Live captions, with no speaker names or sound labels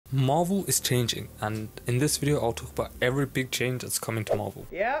Marvel is changing, and in this video I'll talk about every big change that's coming to Marvel.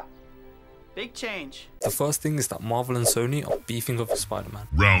 Yeah, big change. The first thing is that Marvel and Sony are beefing over Spider-Man.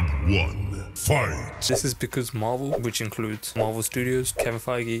 Round 1, fight! This is because Marvel, which includes Marvel Studios, Kevin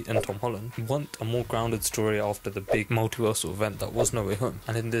Feige and Tom Holland, want a more grounded story after the big multiversal event that was No Way Home.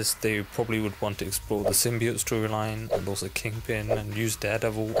 And in this they probably would want to explore the symbiote storyline and also Kingpin and use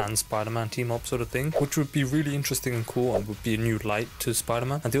Daredevil and Spider-Man team up sort of thing, which would be really interesting and cool and would be a new light to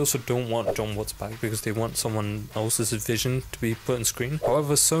Spider-Man. And they also don't want John Watts back because they want someone else's vision to be put on screen.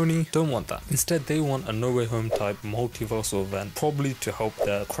 However, Sony don't want that. Instead they want a No Way Home type multiversal event, probably to help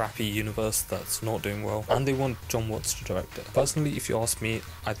their crappy universe that's not doing well, and they want John Watts to direct it. Personally, if you ask me,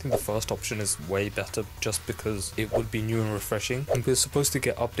 I think the first option is way better just because it would be new and refreshing, and we're supposed to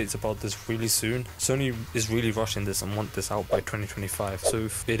get updates about this really soon. Sony is really rushing this and want this out by 2025, so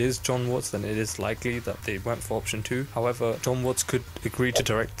if it is John Watts then it is likely that they went for option 2. However, John Watts could agree to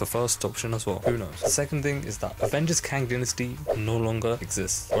direct the first option as well, who knows. The second thing is that Avengers Kang Dynasty no longer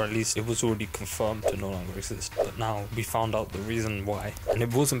exists, or at least it was already confirmed to no longer exist, but now we found out the reason why, and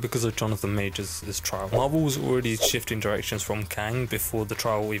it wasn't because of Jonathan Majors' trial. Marvel was already shifting directions from Kang before the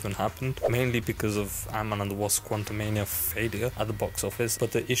trial even happened, mainly because of Ant-Man and the Wasp Quantumania failure at the box office.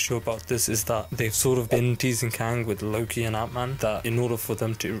 But the issue about this is that they've sort of been teasing Kang with Loki and Ant-Man, that in order for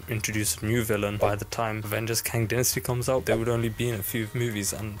them to introduce a new villain by the time Avengers Kang Dynasty comes out, they would only be in a few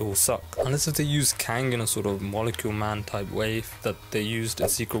movies and it will suck. Unless if they use Kang in a sort of Molecule Man type way that they used in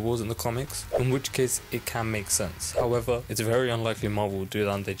Secret Wars in the comics, in which case it can make sense. However, it's very unlikely Marvel will do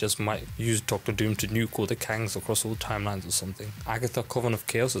that, and they just might use Doctor Doom to nuke all the Kangs across all timelines or something. Agatha Coven of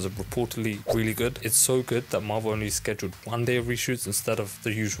Chaos is reportedly really good. It's so good that Marvel only scheduled 1 day of reshoots instead of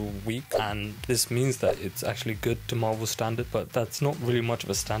the usual week, and this means that it's actually good to Marvel's standard, but that's not really much of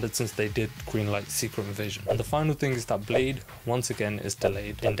a standard since they did greenlight Secret Invasion. And the final thing is that Blade once again is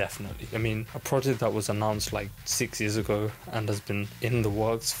delayed indefinitely. I mean, a project that was announced like 6 years ago and has been in the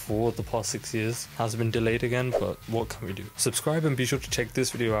works for the past 6 years has been delayed again, but what can we do? Subscribe and be sure to check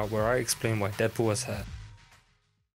this video out where I explain why Deadpool has hair.